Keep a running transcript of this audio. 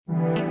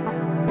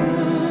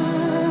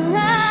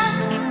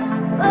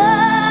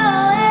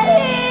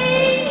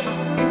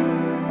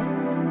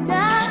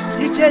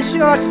DJ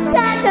Short,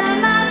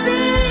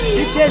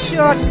 DJ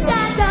Short,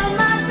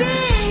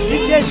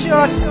 DJ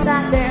Short,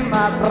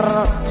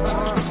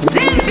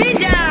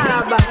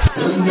 Zimbijab.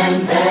 Soon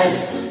and very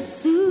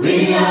soon, we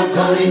are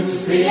going to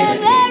see the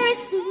very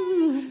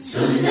soon.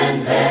 Soon and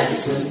very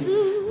soon,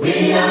 we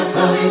are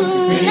going to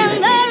see the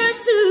Very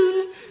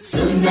soon.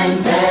 Soon and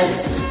very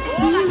soon,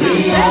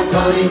 we are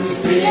going to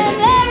see the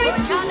Very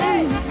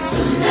soon.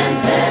 Soon and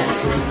very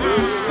soon,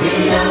 we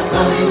are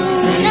going to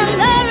see the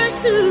Very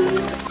soon.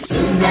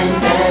 Soon and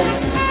very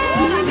soon,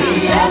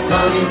 we are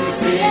going to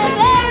see the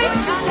Very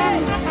soon.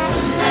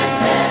 Soon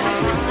and very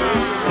soon,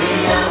 we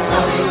are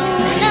going to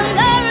see the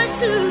Very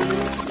soon.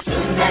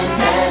 Soon and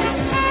very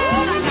soon,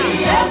 we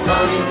are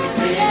going to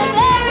see the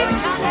Very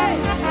soon.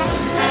 Soon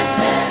and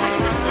very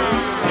soon,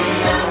 we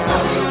are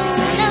going to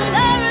see the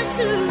Very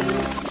soon.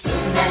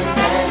 Soon and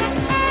very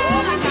soon,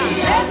 we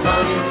are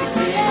going to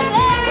see the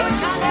Very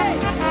soon.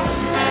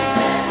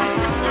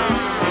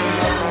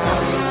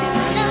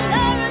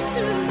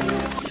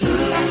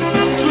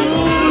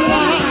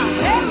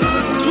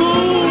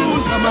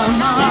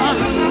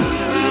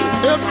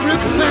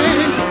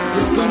 Everything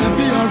is gonna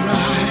be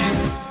alright.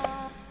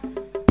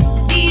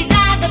 These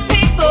are the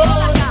people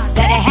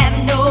that have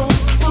no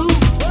food,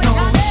 no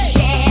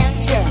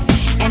shelter,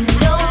 and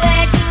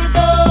nowhere to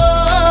go.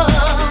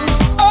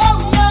 Oh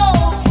no,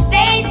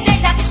 they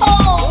set up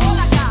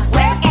homes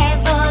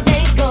wherever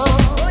they go,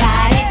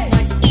 but it's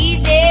not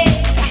easy.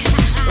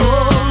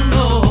 Oh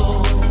no,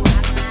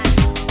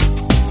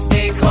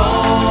 they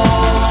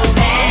call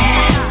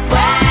them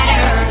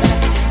squatters.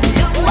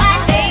 Look what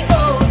they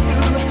go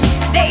through.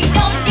 They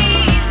don't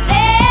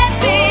deserve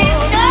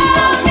peace. No,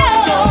 no.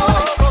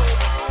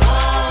 Oh,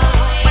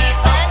 if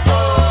I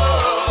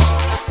told,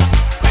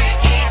 we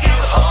give you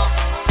hope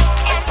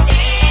and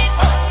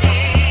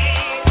sympathy.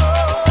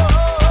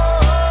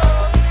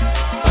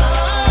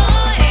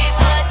 Oh, if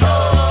I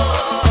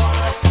told,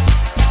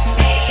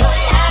 may your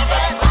loved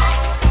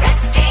ones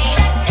rest in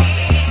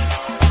peace.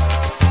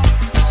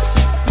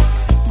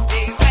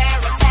 They were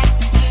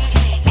attacked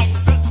and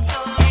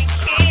brutally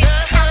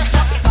killed. I'm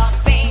talking about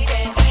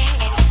raiders and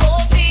poor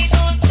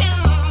people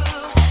too.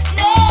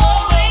 No,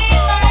 we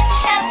must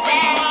help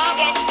them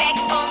get back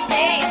on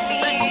their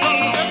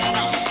feet.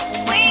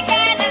 We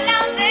can't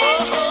allow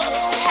this to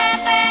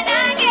happen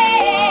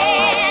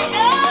again.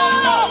 No,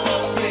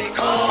 they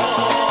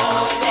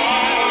call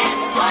them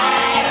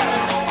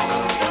squatters.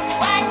 Look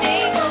what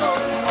they go.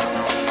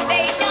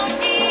 They don't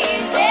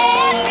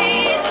deserve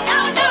peace. No,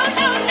 no,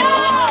 no, no.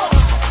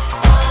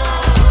 Oh,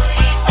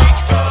 if I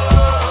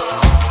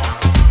told,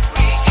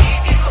 we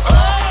give you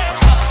hope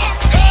and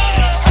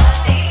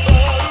sympathy.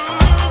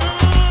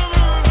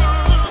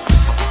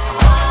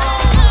 Oh,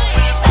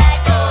 if I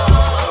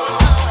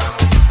told,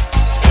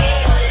 may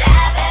your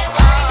loved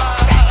ones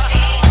rest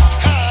in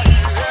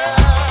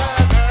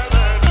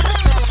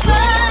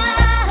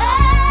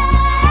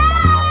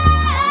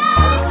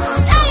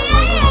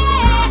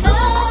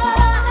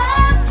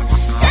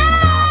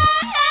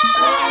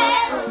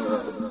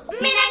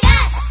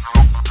Minagat,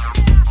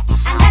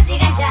 angasi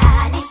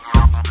kanjani?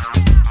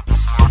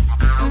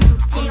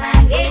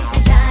 Utimange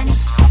kanjani?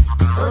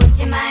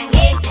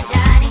 Utimange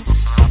kanjani?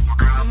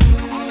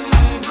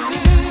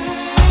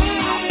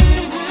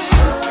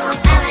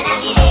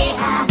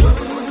 Amanagireka.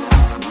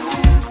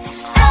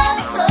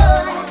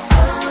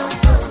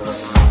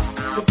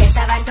 Si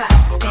pensa vanto,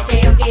 si pensa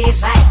io che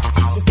vai,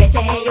 si pensa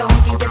io un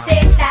quinto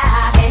senza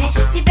bene,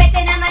 si pensa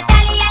na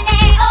mataliane,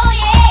 oh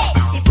yeah,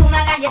 si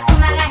fuma ganja,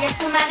 spuma ganja,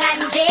 spuma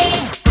ganje.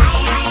 Ai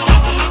ai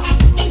ai,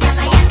 in the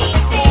Miami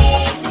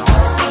State,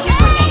 oh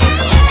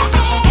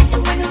yeah, and to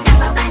one who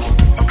never bani,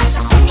 I'm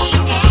so funny,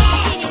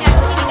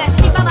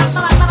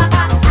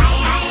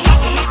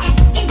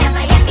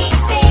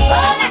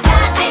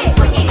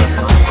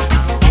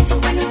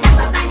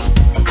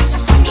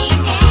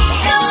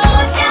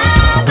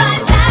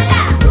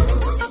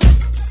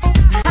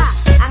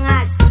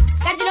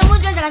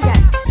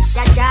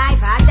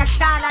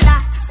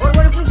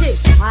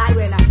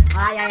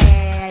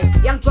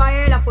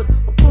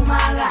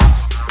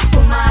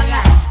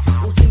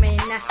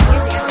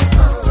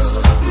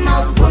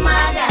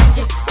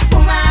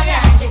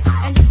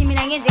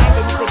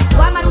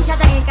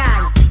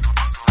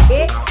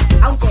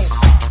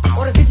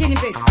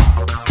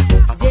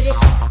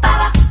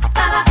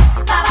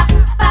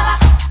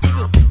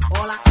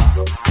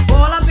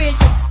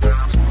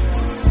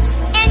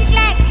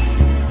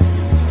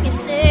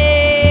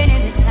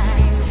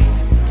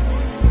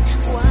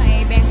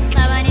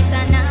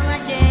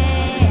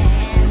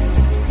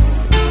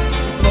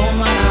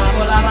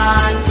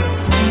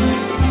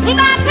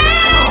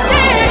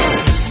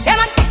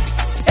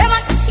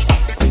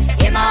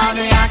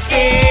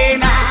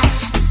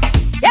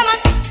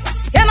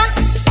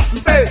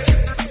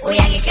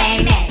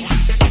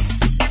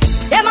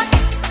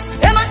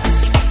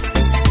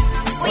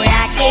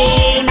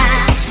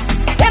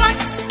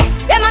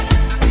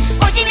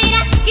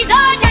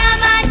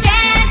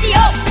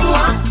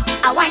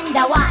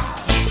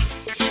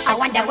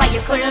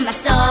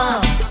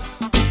 굶었어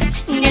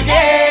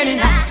이제는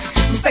나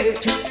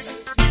뿔투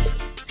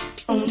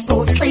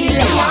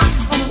꽃길래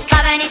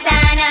가만히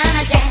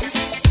사나마 dance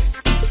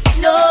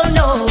No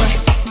no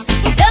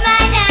너만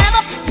나보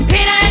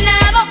비난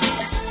나보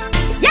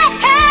Yeah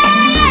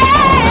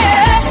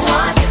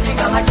와서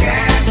네가 마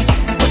dance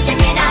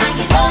웃으면 안기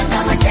손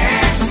넘어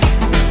dance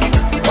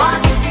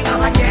와서 네가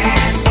마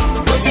dance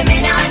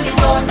웃으면 안기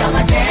손 넘어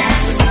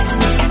dance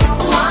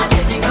와서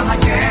네가 마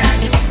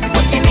dance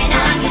웃으면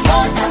안기 손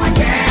넘어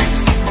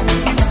dance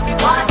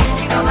와서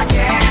네가 마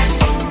dance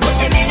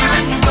웃으면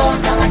안기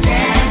손 넘어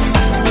dance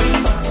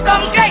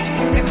Come great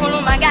che con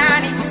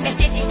magari che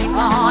siete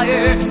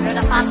fire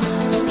da passo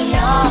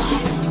io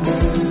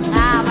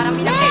ah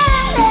maravilla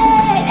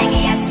che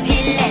lei è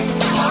spille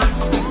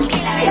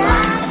spilla le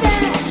guance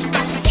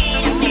che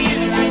non si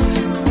like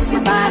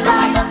ma la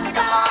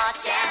tutta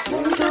moce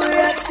do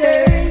your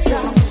turn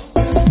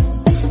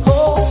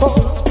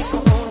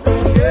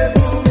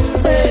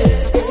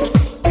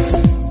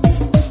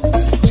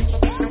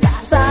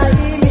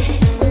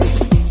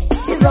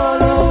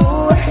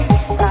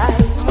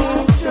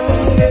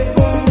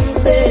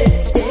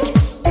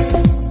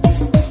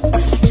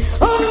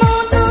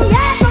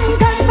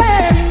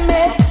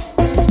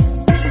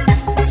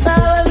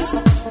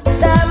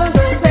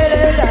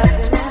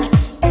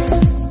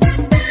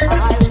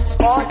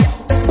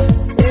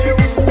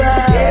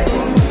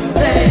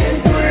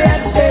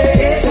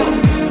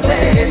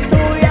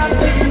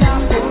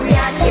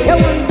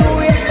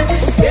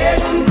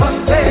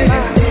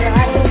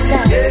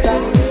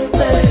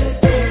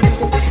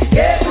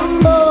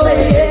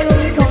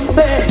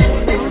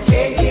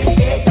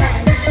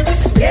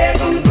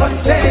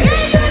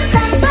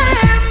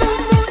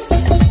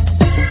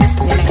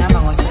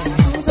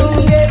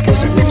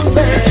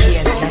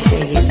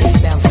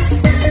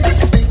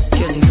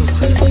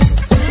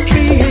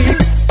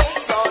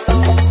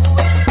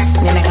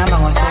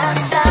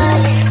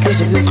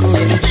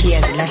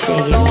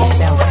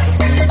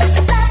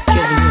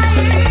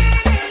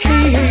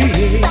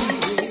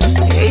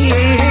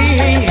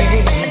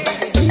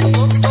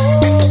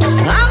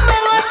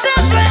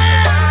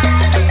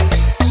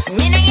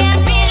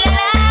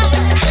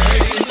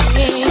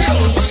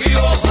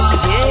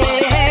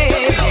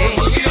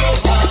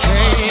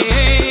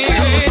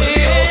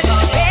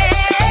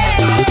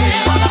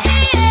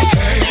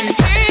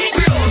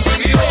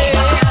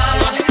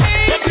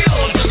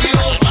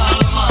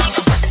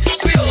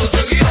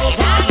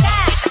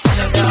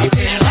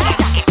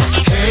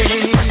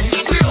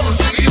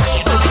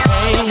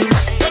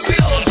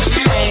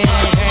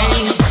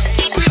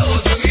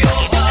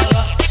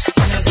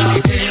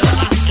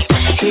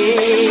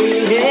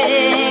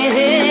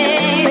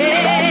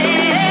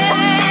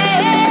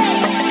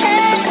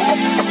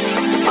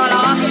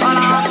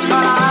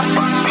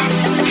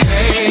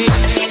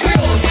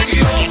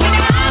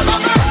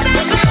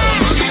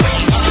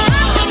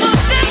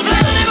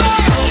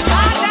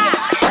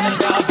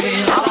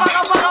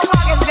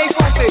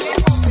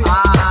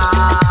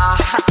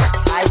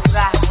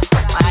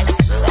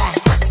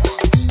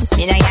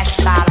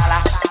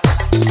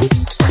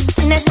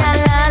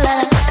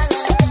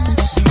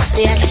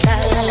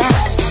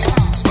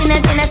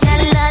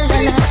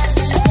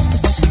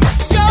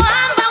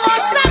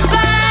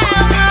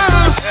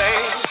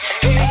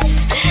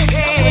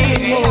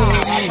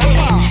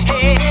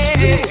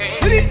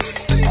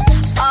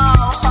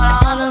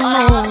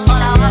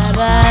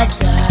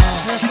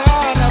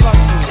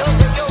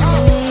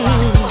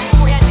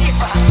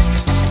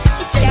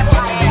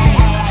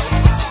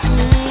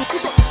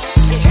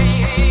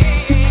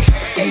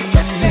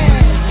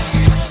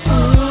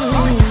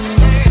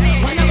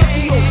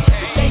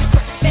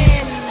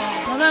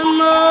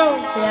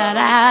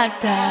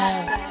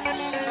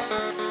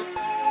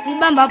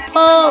Bamba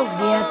po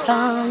dia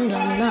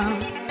tandana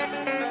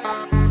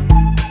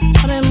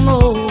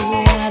Remo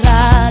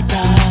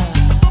yarada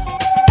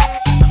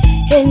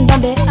En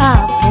bambe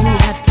apo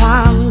dia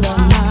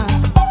tandana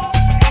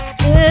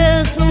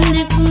Esum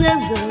tunde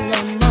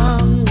zela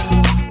mama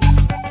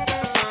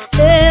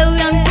Eu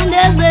yan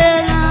tunde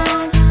zela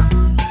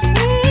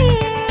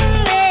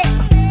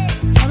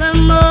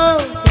Remo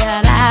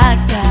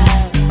yarada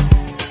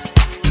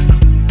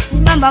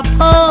Bamba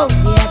po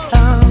dia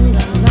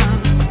tandana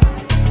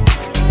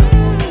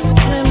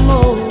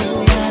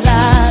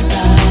La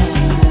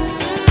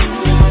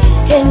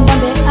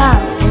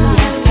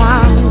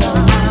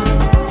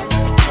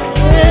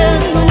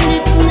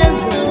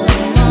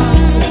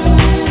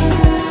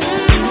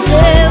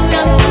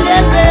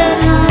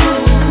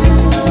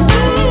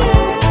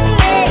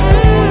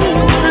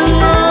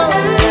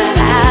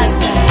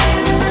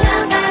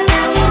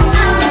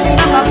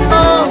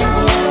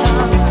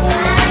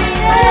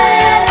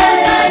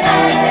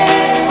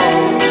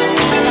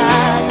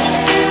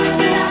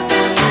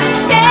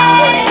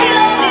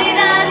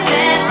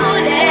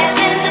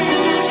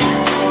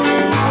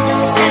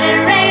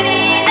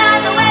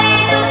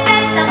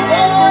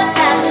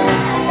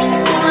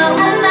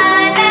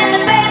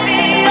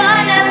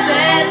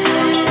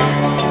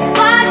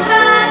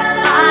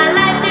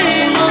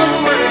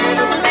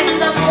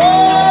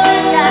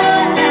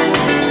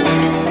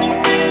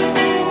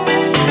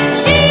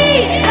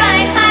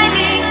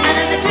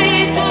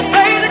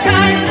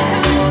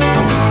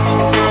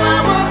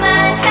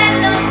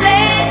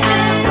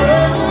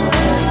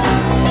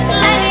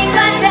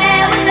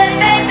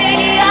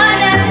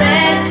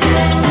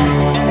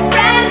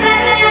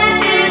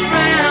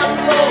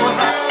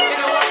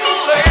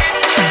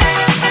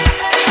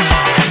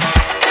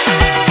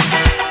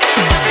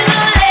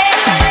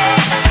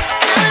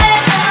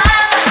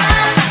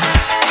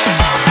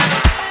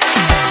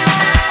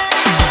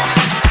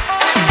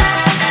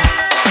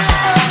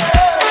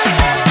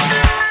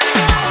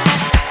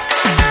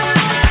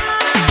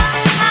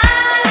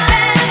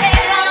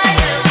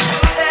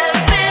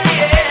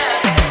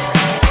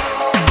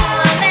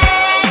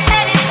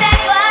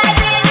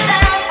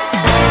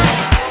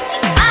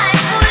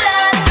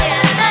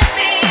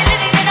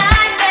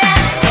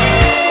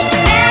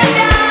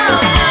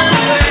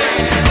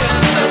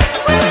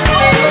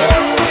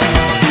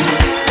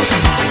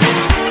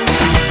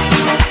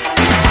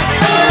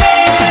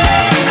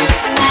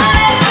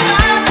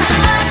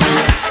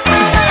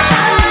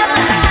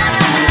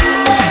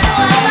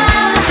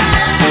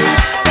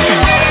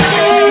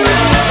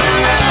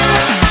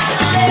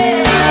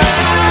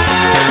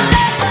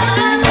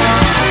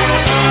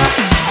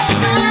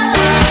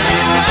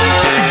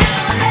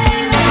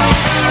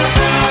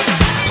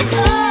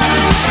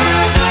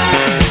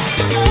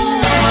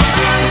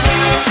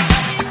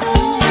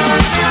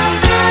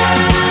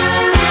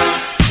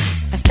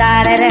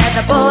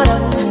at the border,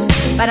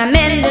 but I'm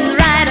ending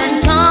right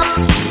on top.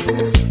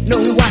 No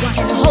one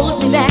can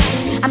hold me back,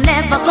 I'm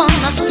never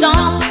gonna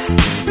stop.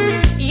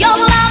 Your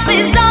love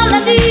is all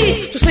I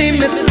need to see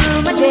me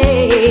through my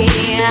day.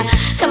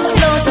 Come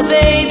closer,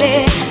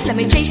 baby, let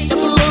me chase the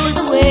blues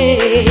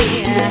away.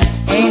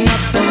 Ain't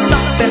nothing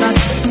stopping us,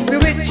 we're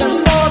rich and